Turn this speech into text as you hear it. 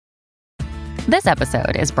This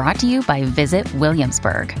episode is brought to you by Visit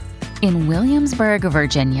Williamsburg. In Williamsburg,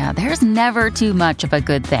 Virginia, there's never too much of a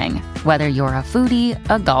good thing. Whether you're a foodie,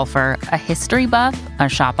 a golfer, a history buff, a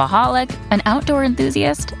shopaholic, an outdoor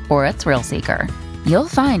enthusiast, or a thrill seeker, you'll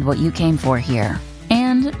find what you came for here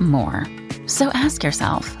and more. So ask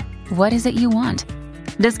yourself, what is it you want?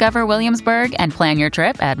 Discover Williamsburg and plan your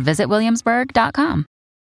trip at visitwilliamsburg.com.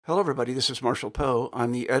 Hello, everybody. This is Marshall Poe.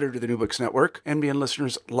 I'm the editor of the New Books Network. NBN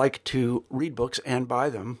listeners like to read books and buy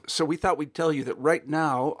them. So we thought we'd tell you that right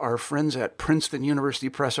now, our friends at Princeton University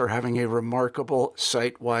Press are having a remarkable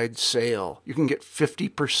site-wide sale. You can get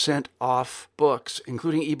 50% off books,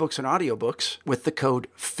 including ebooks and audiobooks, with the code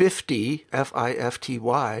 50,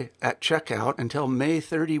 F-I-F-T-Y, at checkout until May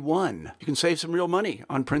 31. You can save some real money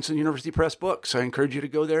on Princeton University Press books. I encourage you to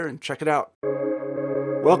go there and check it out.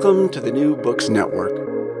 Welcome to the New Books Network.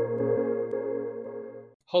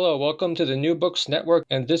 Hello, welcome to the New Books Network,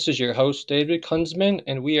 and this is your host, David Kunzman,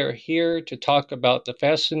 and we are here to talk about the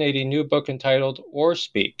fascinating new book entitled War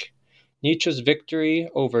Speak, Nietzsche's Victory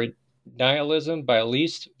Over Nihilism by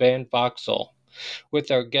Lise Van Voxel, with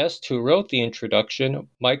our guest who wrote the introduction,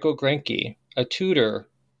 Michael Grenke, a tutor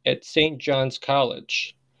at St. John's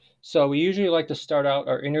College. So we usually like to start out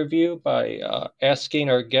our interview by asking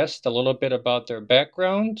our guest a little bit about their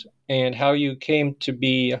background and how you came to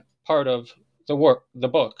be part of the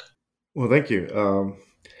book. Well, thank you.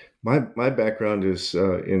 My background is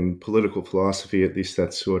in political philosophy. At least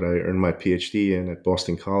that's what I earned my PhD in at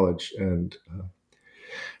Boston College. And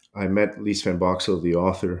I met Lise Van Voxel, the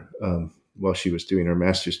author, while she was doing her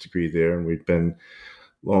master's degree there. And we'd been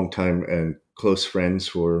longtime and close friends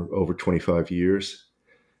for over 25 years.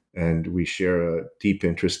 And we share a deep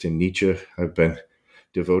interest in Nietzsche. I've been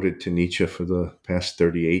devoted to Nietzsche for the past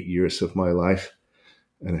 38 years of my life,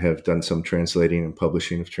 and have done some translating and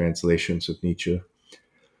publishing of translations of Nietzsche.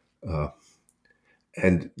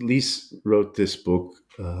 And Lise wrote this book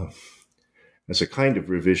as a kind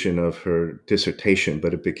of revision of her dissertation,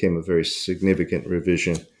 but it became a very significant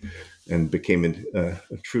revision and became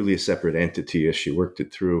truly a separate entity as she worked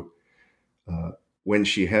it through. When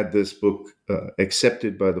she had this book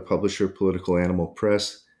accepted by the publisher, Political Animal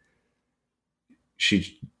Press,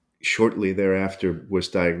 she shortly thereafter was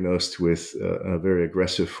diagnosed with a very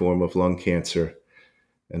aggressive form of lung cancer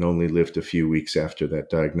and only lived a few weeks after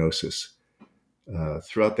that diagnosis.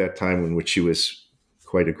 Throughout that time in which she was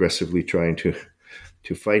quite aggressively trying to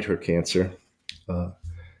fight her cancer,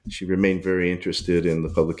 she remained very interested in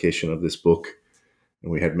the publication of this book,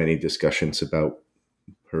 and we had many discussions about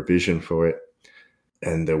her vision for it.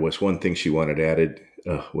 And there was one thing she wanted added,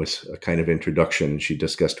 was a kind of introduction. She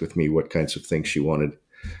discussed with me what kinds of things she wanted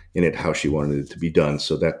in it, how she wanted it to be done.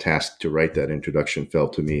 So that task to write that introduction fell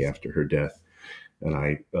to me after her death. And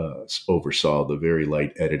I oversaw the very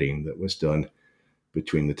light editing that was done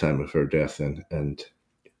between the time of her death and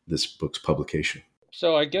this book's publication.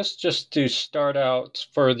 So I guess just to start out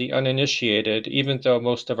for the uninitiated, even though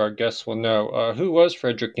most of our guests will know, who was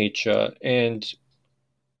Friedrich Nietzsche and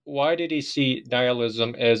why did he see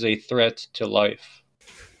nihilism as a threat to life?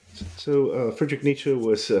 So Friedrich Nietzsche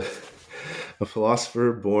was a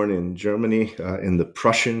philosopher born in Germany, in the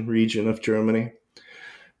Prussian region of Germany.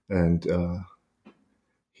 And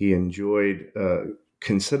he enjoyed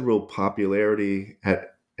considerable popularity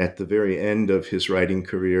at the very end of his writing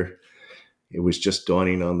career. It was just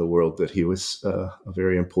dawning on the world that he was a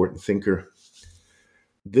very important thinker.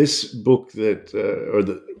 This book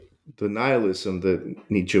the nihilism that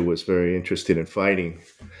Nietzsche was very interested in fighting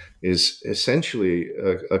is essentially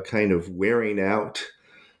a kind of wearing out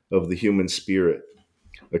of the human spirit,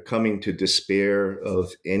 a coming to despair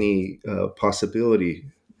of any possibility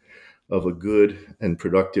of a good and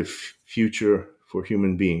productive future for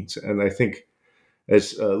human beings. And I think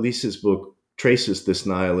as Lisa's book traces this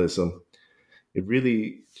nihilism, it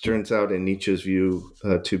really turns out in Nietzsche's view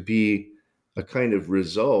to be a kind of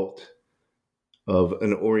result of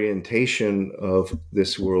an orientation of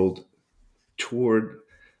this world toward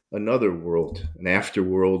another world, an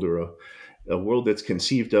afterworld, or a world that's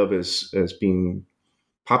conceived of as being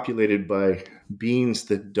populated by beings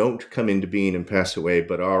that don't come into being and pass away,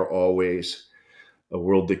 but are always a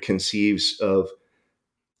world that conceives of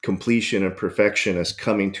completion and perfection as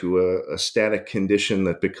coming to a static condition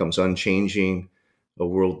that becomes unchanging, a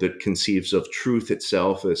world that conceives of truth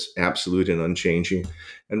itself as absolute and unchanging,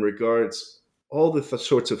 and regards all the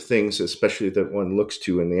sorts of things, especially that one looks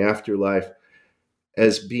to in the afterlife,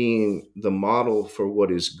 as being the model for what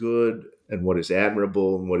is good and what is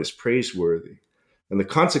admirable and what is praiseworthy. And the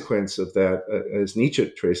consequence of that, as Nietzsche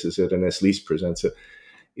traces it and as Lise presents it,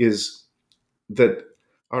 is that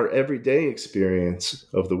our everyday experience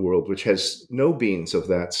of the world, which has no beings of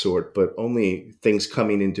that sort, but only things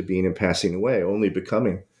coming into being and passing away, only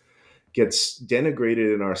becoming, gets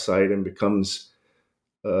denigrated in our sight and becomes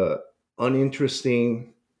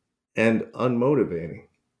uninteresting and unmotivating.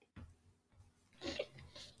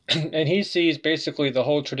 And he sees basically the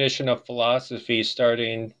whole tradition of philosophy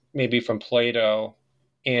starting maybe from Plato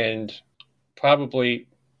and probably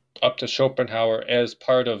up to Schopenhauer as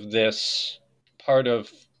part of this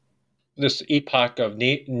epoch of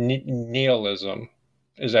nihilism.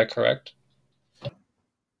 Is that correct?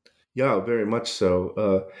 Yeah, very much so.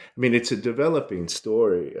 I mean, it's a developing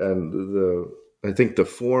story, and I think the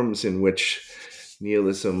forms in which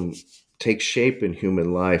nihilism takes shape in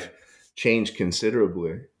human life change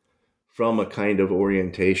considerably from a kind of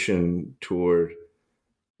orientation toward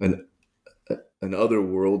an other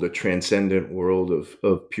world, a transcendent world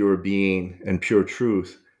of pure being and pure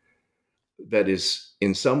truth that is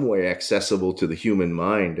in some way accessible to the human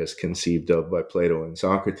mind as conceived of by Plato and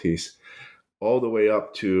Socrates, all the way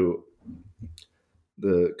up to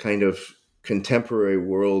the kind of contemporary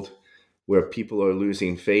world where people are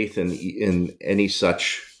losing faith in any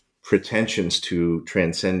such pretensions to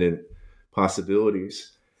transcendent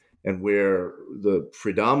possibilities, and where the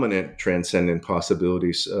predominant transcendent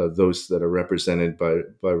possibilities, those that are represented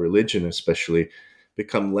by religion especially,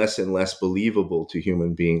 become less and less believable to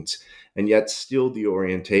human beings. And yet still the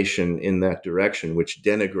orientation in that direction, which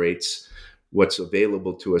denigrates what's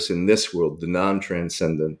available to us in this world, the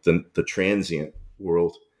non-transcendent, the transient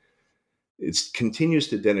world, it continues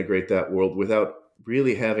to denigrate that world without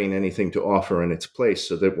really having anything to offer in its place,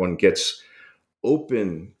 so that one gets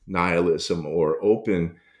open nihilism or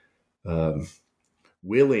open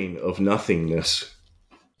willing of nothingness.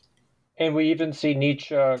 And we even see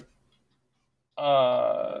Nietzsche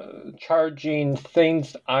charging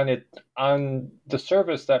things on the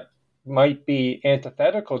surface that might be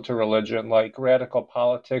antithetical to religion, like radical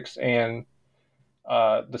politics and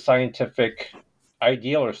the scientific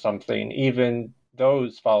ideal or something. Even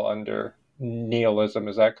those fall under nihilism.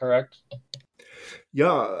 Is that correct?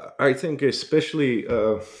 Yeah, I think especially,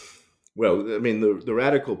 well, I mean, the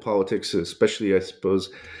radical politics, especially, I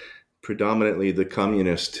suppose, predominantly the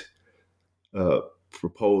communist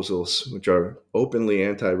proposals, which are openly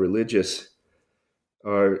anti-religious,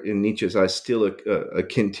 are in Nietzsche's eyes still a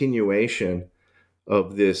continuation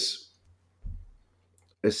of this,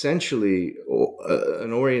 essentially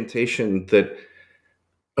an orientation that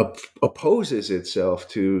opposes itself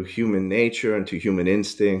to human nature and to human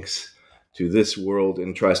instincts, to this world,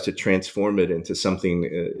 and tries to transform it into something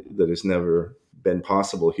that has never been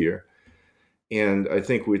possible here. And I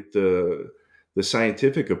think with the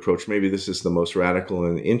scientific approach, maybe this is the most radical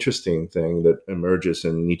and interesting thing that emerges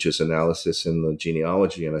in Nietzsche's analysis in the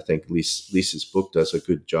genealogy. And I think Lisa's book does a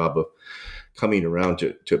good job of coming around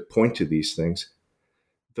to point to these things.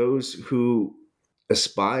 Those who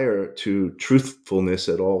aspire to truthfulness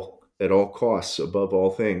at all costs, above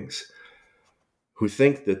all things, who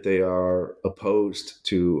think that they are opposed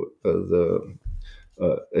to the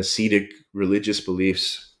ascetic religious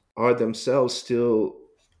beliefs, are themselves still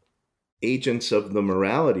agents of the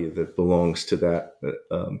morality that belongs to that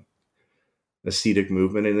ascetic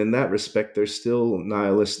movement. And in that respect, they're still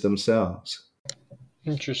nihilists themselves.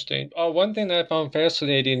 Interesting. One thing that I found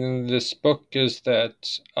fascinating in this book is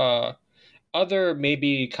that other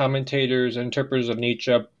maybe commentators and interpreters of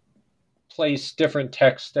Nietzsche place different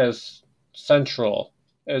texts as central,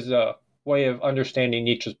 as a way of understanding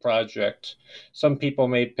Nietzsche's project. Some people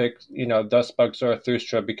may pick, Das Buch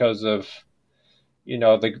Zarathustra because of,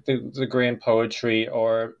 the grand poetry,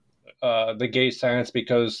 or the gay science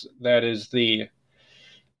because that is the,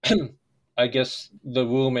 I guess, the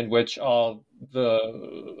womb in which all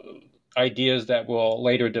the ideas that will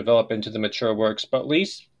later develop into the mature works. But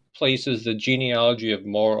Lees places the genealogy of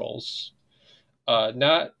morals,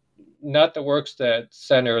 not the works that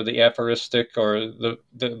center the aphoristic or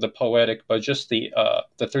the poetic, but just the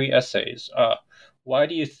three essays. Why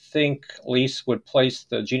do you think Lees would place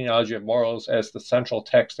the genealogy of morals as the central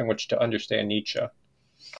text in which to understand Nietzsche?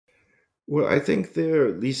 Well, I think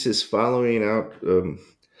Lees is following out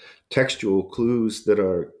textual clues that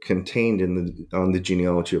are contained on the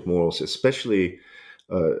genealogy of morals, especially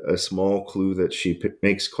a small clue that she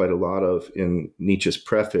makes quite a lot of in Nietzsche's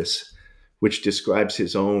preface, which describes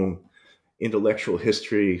his own intellectual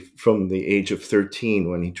history from the age of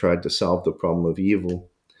 13 when he tried to solve the problem of evil,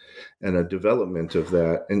 and a development of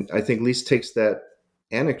that. And I think Lees takes that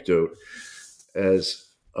anecdote as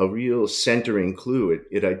a real centering clue.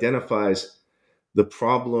 It identifies the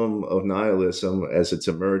problem of nihilism as it's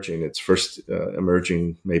emerging. It's first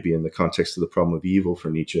emerging maybe in the context of the problem of evil for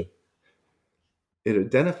Nietzsche. It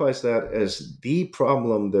identifies that as the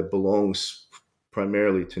problem that belongs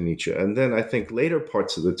primarily to Nietzsche. And then I think later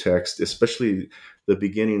parts of the text, especially the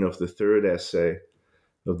beginning of the third essay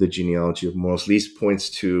of the Genealogy of Morals, Lys points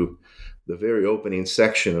to the very opening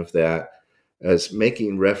section of that as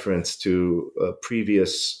making reference to a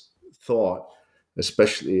previous thought,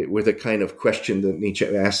 especially with a kind of question that Nietzsche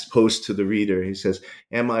posed to the reader. He says,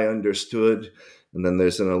 "Am I understood?" And then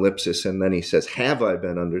there's an ellipsis, and then he says, "Have I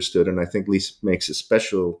been understood?" And I think Lys makes a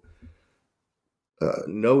special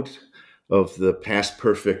note of the past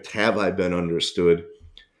perfect "have I been understood"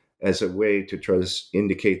 as a way to try to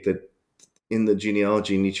indicate that in the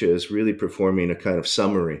genealogy, Nietzsche is really performing a kind of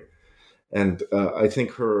summary. And I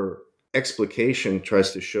think her explication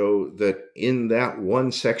tries to show that in that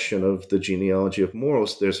one section of the Genealogy of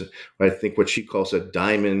Morals, there's, I think, what she calls a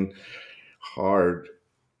diamond hard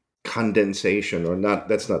condensation, or not,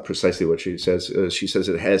 that's not precisely what she says. She says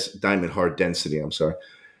it has diamond hard density,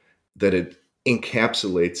 that it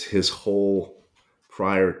encapsulates his whole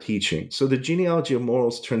prior teaching. So the Genealogy of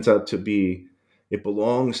Morals turns out to be, it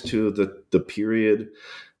belongs to the period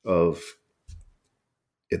of,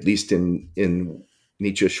 at least in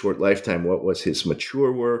Nietzsche's short lifetime, what was his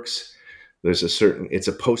mature works. It's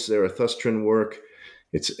a post-Zarathustrian work.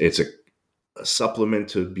 It's a supplement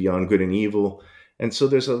to Beyond Good and Evil. And so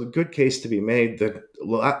there's a good case to be made that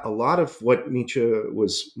a lot of what Nietzsche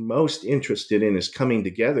was most interested in is coming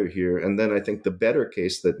together here. And then I think the better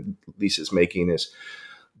case that Lys is making is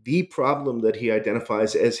the problem that he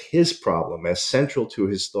identifies as his problem, as central to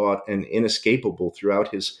his thought and inescapable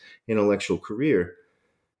throughout his intellectual career,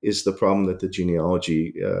 is the problem that the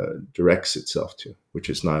genealogy directs itself to, which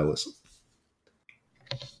is nihilism.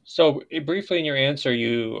 So briefly in your answer,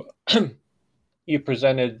 you you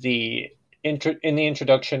presented in the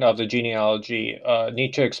introduction of the genealogy,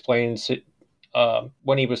 Nietzsche explains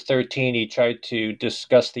when he was 13, he tried to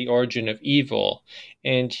discuss the origin of evil,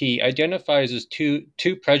 and he identifies as two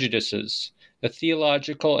prejudices, the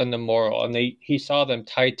theological and the moral, and he saw them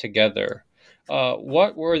tied together.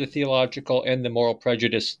 What were the theological and the moral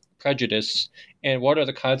prejudice, and what are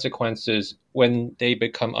the consequences when they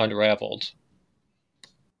become unraveled?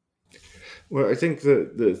 Well, I think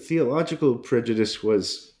the theological prejudice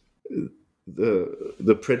was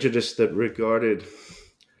the prejudice that regarded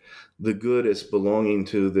the good as belonging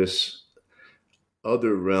to this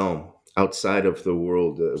other realm outside of the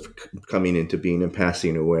world of coming into being and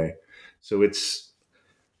passing away. So it's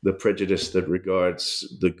the prejudice that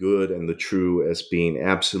regards the good and the true as being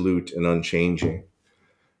absolute and unchanging.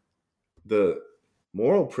 The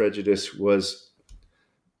moral prejudice was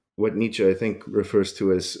what Nietzsche, I think, refers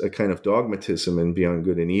to as a kind of dogmatism in Beyond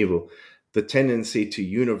Good and Evil, the tendency to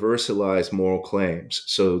universalize moral claims.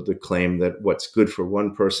 So the claim that what's good for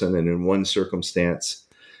one person and in one circumstance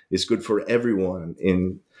is good for everyone,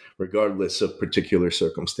 regardless of particular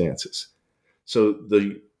circumstances. So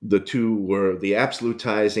the two were the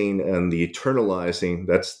absolutizing and the eternalizing,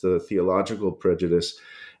 that's the theological prejudice,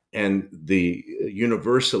 and the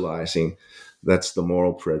universalizing, that's the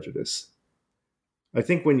moral prejudice. I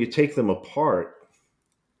think when you take them apart,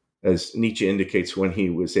 as Nietzsche indicates, when he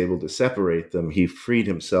was able to separate them, he freed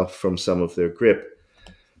himself from some of their grip.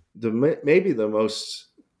 Maybe the most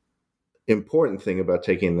important thing about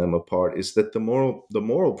taking them apart is that the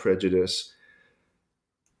moral prejudice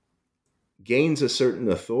gains a certain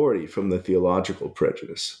authority from the theological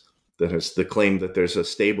prejudice. That is the claim that there's a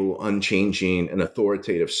stable, unchanging, and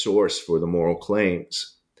authoritative source for the moral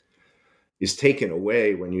claims is taken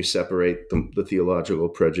away when you separate the theological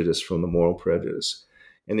prejudice from the moral prejudice.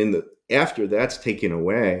 And after that's taken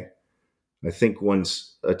away, I think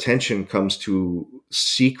one's attention comes to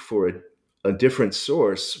seek for a different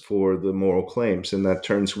source for the moral claims, and that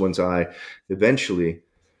turns one's eye eventually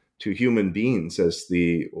to human beings as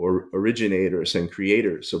the originators and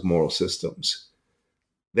creators of moral systems.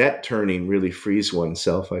 That turning really frees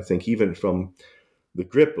oneself, I think, even from the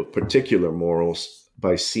grip of particular morals,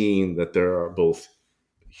 by seeing that there are both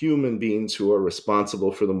human beings who are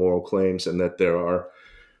responsible for the moral claims and that there are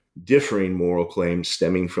differing moral claims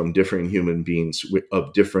stemming from differing human beings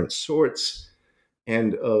of different sorts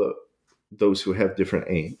and those who have different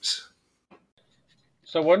aims.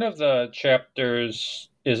 So one of the chapters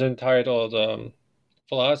is entitled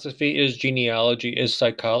 "Philosophy is Genealogy is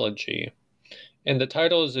Psychology," and the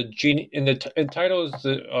title is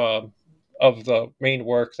of the main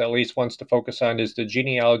work that Lys wants to focus on is the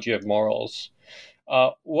Genealogy of Morals.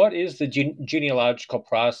 What is the genealogical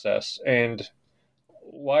process, and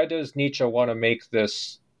why does Nietzsche want to make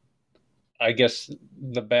this I guess,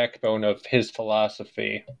 the backbone of his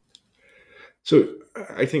philosophy. So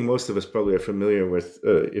I think most of us probably are familiar with,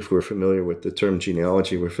 if we're familiar with the term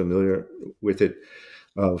genealogy, we're familiar with it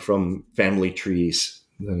from family trees,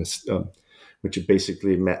 which are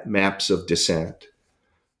basically maps of descent.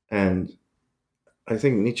 And I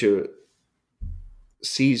think Nietzsche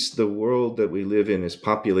sees the world that we live in as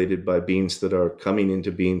populated by beings that are coming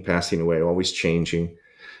into being, passing away, always changing,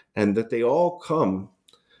 and that they all come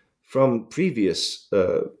from previous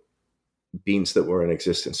beings that were in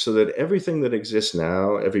existence, so that everything that exists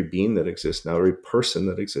now, every being that exists now, every person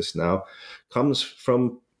that exists now, comes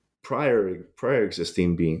from prior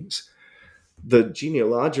existing beings. The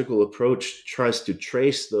genealogical approach tries to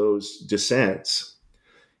trace those descents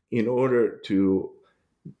in order to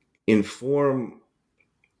inform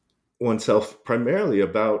oneself primarily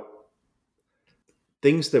about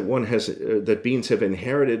things that one has, that beings have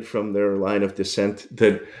inherited from their line of descent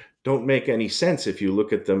that don't make any sense if you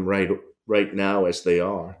look at them right now as they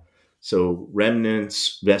are. So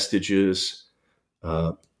remnants, vestiges,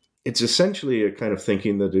 it's essentially a kind of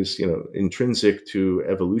thinking that is, intrinsic to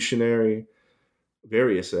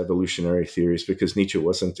various evolutionary theories, because Nietzsche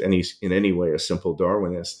wasn't in any way a simple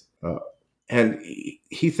Darwinist. And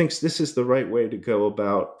he thinks this is the right way to go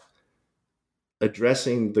about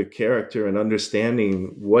addressing the character and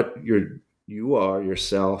understanding what you are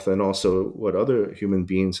yourself, and also what other human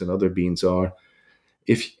beings and other beings are,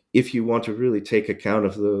 if you want to really take account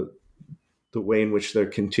of the way in which they're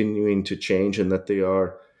continuing to change, and that they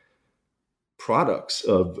are products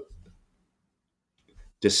of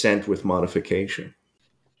descent with modification.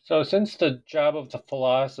 So since the job of the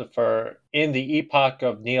philosopher in the epoch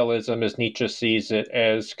of nihilism, as Nietzsche sees it,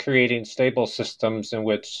 as creating stable systems in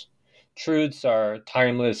which truths are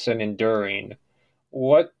timeless and enduring,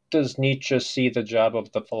 what does Nietzsche see the job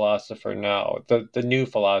of the philosopher now, the new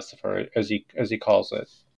philosopher, as he calls it?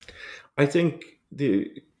 I think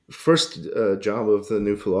the first job of the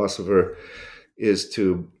new philosopher is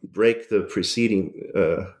to break the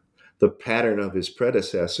the pattern of his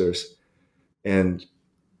predecessors, and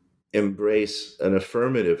embrace an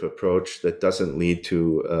affirmative approach that doesn't lead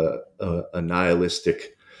to a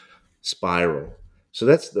nihilistic spiral. So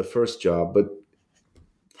that's the first job. But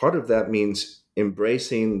part of that means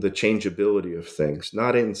embracing the changeability of things,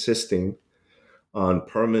 not insisting on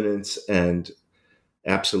permanence and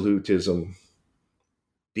absolutism.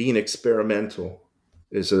 Being experimental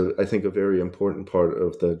is, I think, a very important part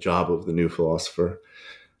of the job of the new philosopher.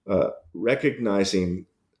 Recognizing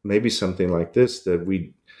maybe something like this, that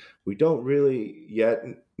we don't really yet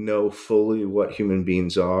know fully what human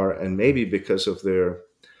beings are, and maybe because of their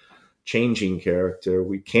changing character,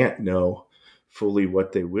 we can't know fully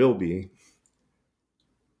what they will be.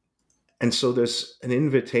 And so there's an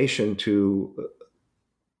invitation to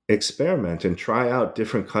experiment and try out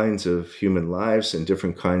different kinds of human lives and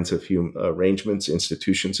different kinds of arrangements,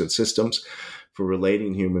 institutions, and systems for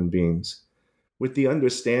relating human beings, with the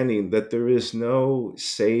understanding that there is no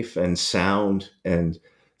safe and sound and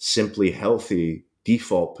simply healthy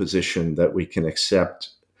default position that we can accept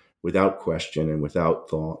without question and without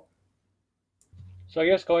thought. So I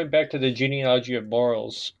guess going back to the genealogy of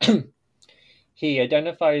morals, he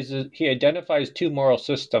identifies two moral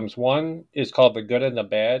systems. One is called the good and the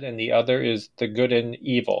bad, and the other is the good and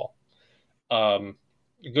evil.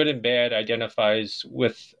 Good and bad identifies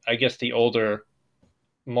with, I guess, the older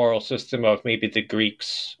moral system of maybe the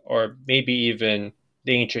Greeks, or maybe even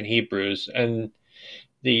the ancient Hebrews, and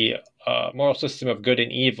the moral system of good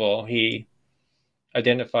and evil he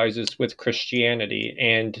identifies with Christianity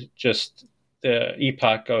and just the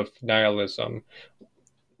epoch of nihilism.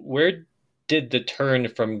 Where did the turn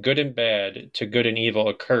from good and bad to good and evil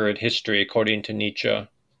occur in history, according to Nietzsche?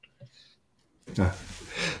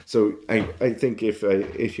 So I think if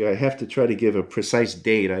I have to try to give a precise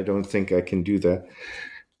date, I don't think I can do that.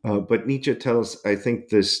 But Nietzsche tells, I think,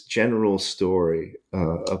 this general story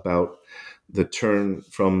about the turn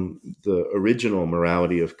from the original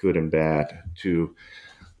morality of good and bad to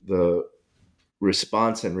the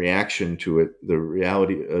response and reaction to it, the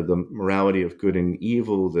morality of good and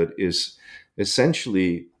evil, that is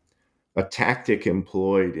essentially a tactic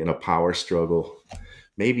employed in a power struggle,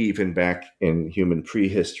 maybe even back in human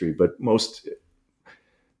prehistory, but most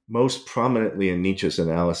prominently in Nietzsche's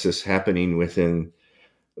analysis happening within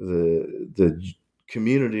the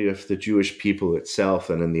community of the Jewish people itself,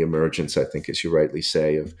 and in the emergence, I think, as you rightly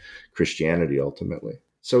say, of Christianity ultimately.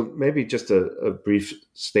 So maybe just a brief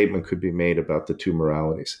statement could be made about the two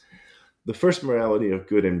moralities. The first morality of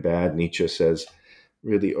good and bad, Nietzsche says,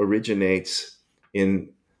 really originates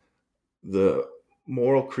in the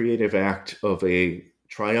moral creative act of a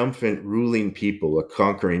triumphant ruling people, a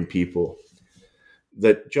conquering people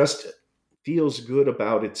that just feels good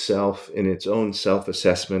about itself in its own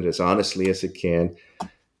self-assessment as honestly as it can,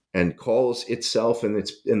 and calls itself and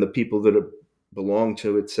the people that belong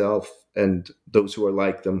to itself and those who are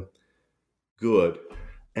like them good,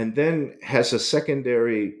 and then has a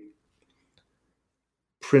secondary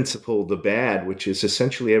principle, the bad, which is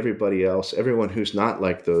essentially everybody else, everyone who's not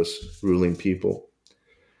like those ruling people.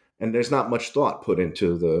 And there's not much thought put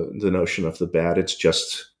into the notion of the bad. It's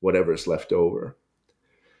just whatever's left over.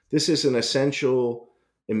 This is an essential,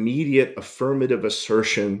 immediate, affirmative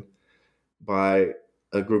assertion by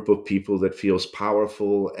a group of people that feels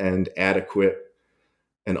powerful and adequate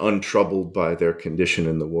and untroubled by their condition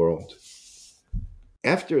in the world.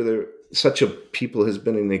 After such a people has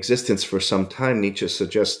been in existence for some time, Nietzsche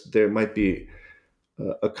suggests there might be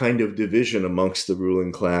a kind of division amongst the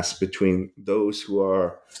ruling class between those who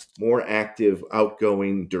are more active,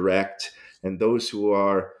 outgoing, direct, and those who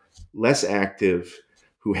are less active,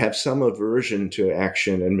 who have some aversion to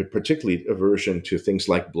action, and particularly aversion to things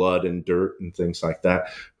like blood and dirt and things like that,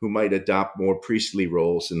 who might adopt more priestly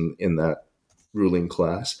roles in that ruling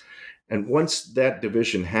class. And once that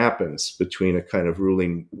division happens between a kind of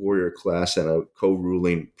ruling warrior class and a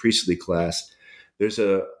co-ruling priestly class, there's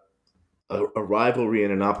a rivalry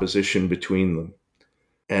and an opposition between them.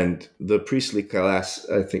 And the priestly class,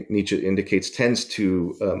 I think Nietzsche indicates, tends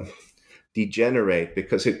to degenerate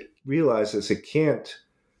because it realizes it can't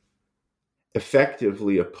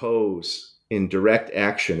effectively oppose in direct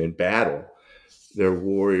action, in battle, their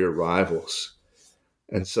warrior rivals.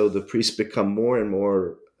 And so the priests become more and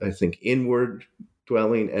more, I think, inward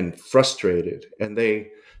dwelling and frustrated, and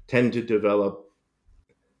they tend to develop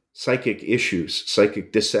psychic issues,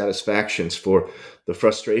 psychic dissatisfactions for the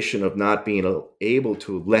frustration of not being able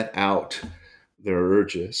to let out their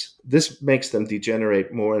urges. This makes them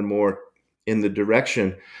degenerate more and more in the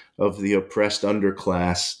direction of the oppressed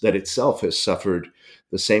underclass that itself has suffered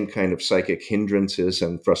the same kind of psychic hindrances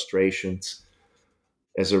and frustrations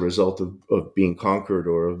as a result of being conquered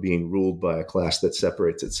or of being ruled by a class that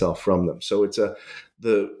separates itself from them. So it's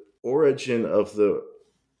the origin of the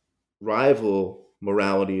rival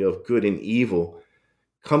morality of good and evil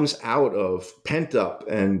comes out of pent up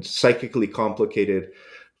and psychically complicated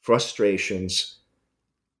frustrations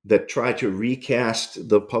that try to recast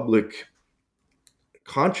the public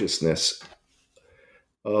consciousness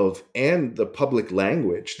of and the public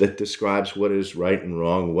language that describes what is right and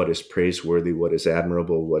wrong, what is praiseworthy, what is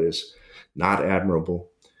admirable, what is not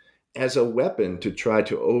admirable, as a weapon to try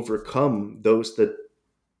to overcome those that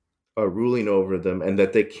are ruling over them and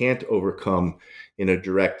that they can't overcome in a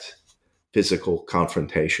direct physical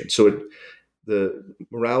confrontation. So the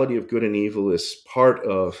morality of good and evil is part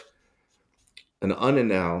of an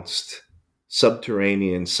unannounced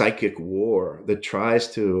subterranean psychic war that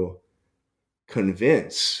tries to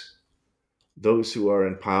convince those who are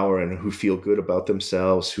in power and who feel good about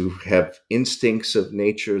themselves, who have instincts of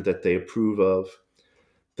nature that they approve of,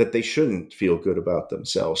 that they shouldn't feel good about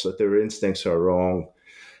themselves, that their instincts are wrong,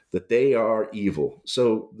 that they are evil.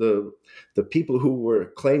 So the people who were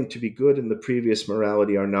claimed to be good in the previous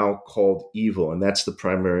morality are now called evil, and that's the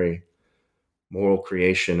primary moral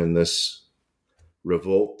creation in this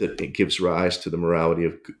revolt that it gives rise to the morality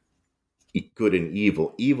of good and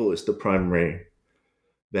evil. Evil is the primary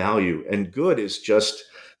value, and good is just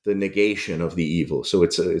the negation of the evil. So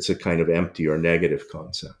it's a kind of empty or negative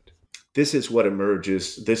concept. This is what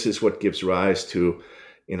emerges. This is what gives rise to,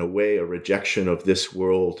 in a way, a rejection of this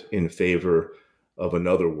world in favor of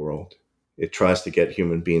another world. It tries to get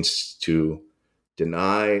human beings to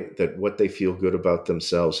deny that what they feel good about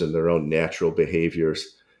themselves and their own natural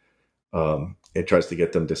behaviors. It tries to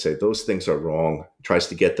get them to say those things are wrong. It tries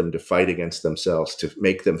to get them to fight against themselves, to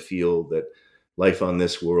make them feel that life on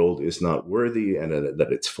this world is not worthy and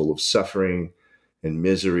that it's full of suffering and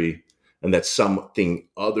misery, and that something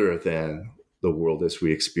other than the world as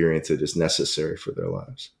we experience it is necessary for their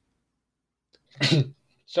lives.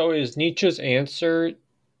 So is Nietzsche's answer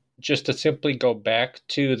just to simply go back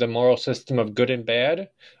to the moral system of good and bad?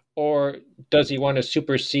 Or does he want to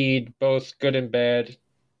supersede both good and bad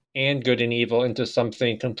and good and evil into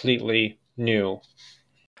something completely new?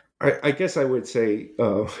 I guess I would say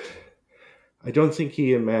I don't think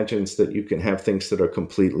he imagines that you can have things that are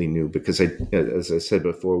completely new, because as I said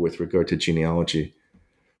before, with regard to genealogy,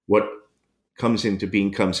 what comes into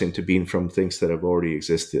being from things that have already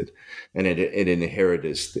existed, and it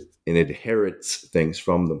inherits things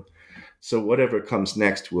from them. So whatever comes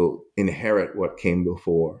next will inherit what came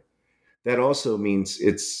before. That also means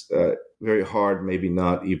it's very hard, maybe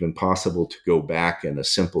not even possible, to go back in a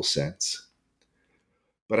simple sense.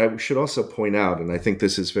 But I should also point out, and I think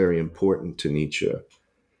this is very important to Nietzsche,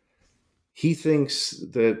 he thinks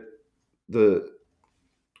that the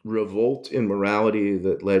revolt in morality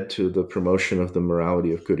that led to the promotion of the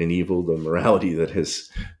morality of good and evil, the morality that has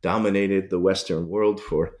dominated the Western world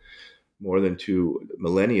for more than 2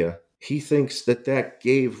 millennia, he thinks that that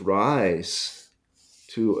gave rise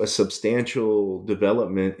to a substantial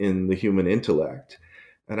development in the human intellect.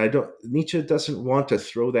 And Nietzsche doesn't want to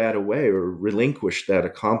throw that away or relinquish that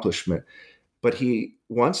accomplishment, but he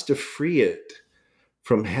wants to free it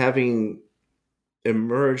from having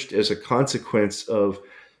emerged as a consequence of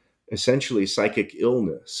essentially psychic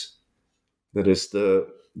illness. That is, the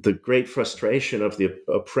great frustration of the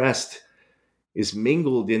oppressed is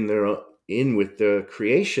mingled in with the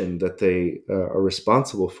creation that they are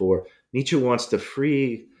responsible for. Nietzsche wants to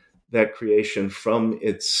free that creation from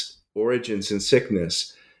its origins in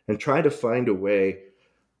sickness and try to find a way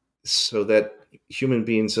so that human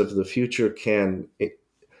beings of the future can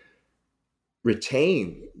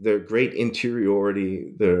retain their great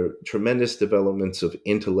interiority, their tremendous developments of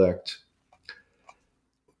intellect,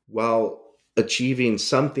 while achieving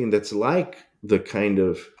something that's like the kind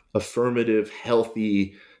of affirmative,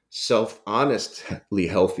 healthy, honestly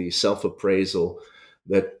healthy self-appraisal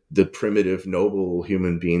that the primitive, noble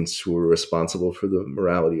human beings who were responsible for the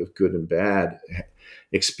morality of good and bad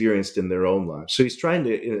experienced in their own lives. So he's trying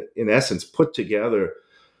to, in essence, put together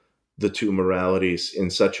the two moralities in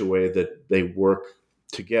such a way that they work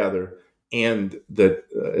together, and that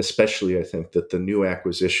especially I think that the new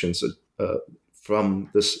acquisitions from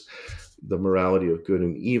the morality of good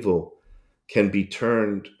and evil can be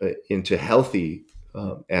turned into healthy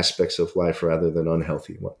aspects of life rather than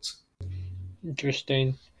unhealthy ones.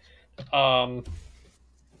 Interesting.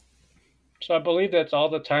 So I believe that's all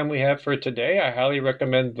the time we have for today. I highly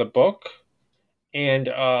recommend the book. And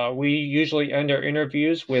we usually end our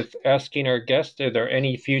interviews with asking our guests, are there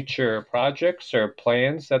any future projects or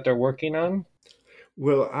plans that they're working on?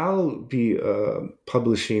 Well, I'll be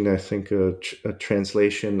publishing, I think, a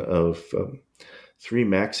translation of 3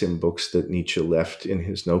 Maxim books that Nietzsche left in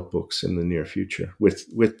his notebooks in the near future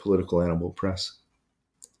with Political Animal Press.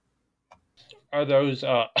 Are those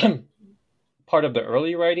part of the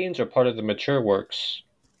early writings or part of the mature works?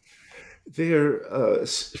 They're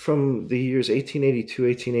from the years 1882,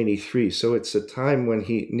 1883. So it's a time when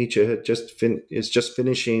Nietzsche had is just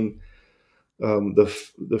finishing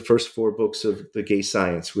the first 4 books of The Gay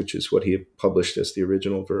Science, which is what he had published as the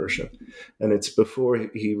original version. And it's before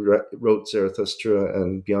he wrote Zarathustra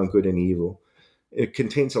and Beyond Good and Evil. It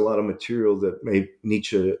contains a lot of material that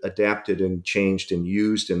Nietzsche adapted and changed and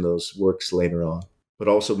used in those works later on, but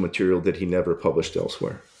also material that he never published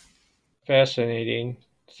elsewhere. Fascinating.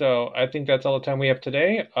 So I think that's all the time we have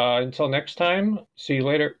today. Until next time, see you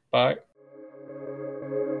later. Bye.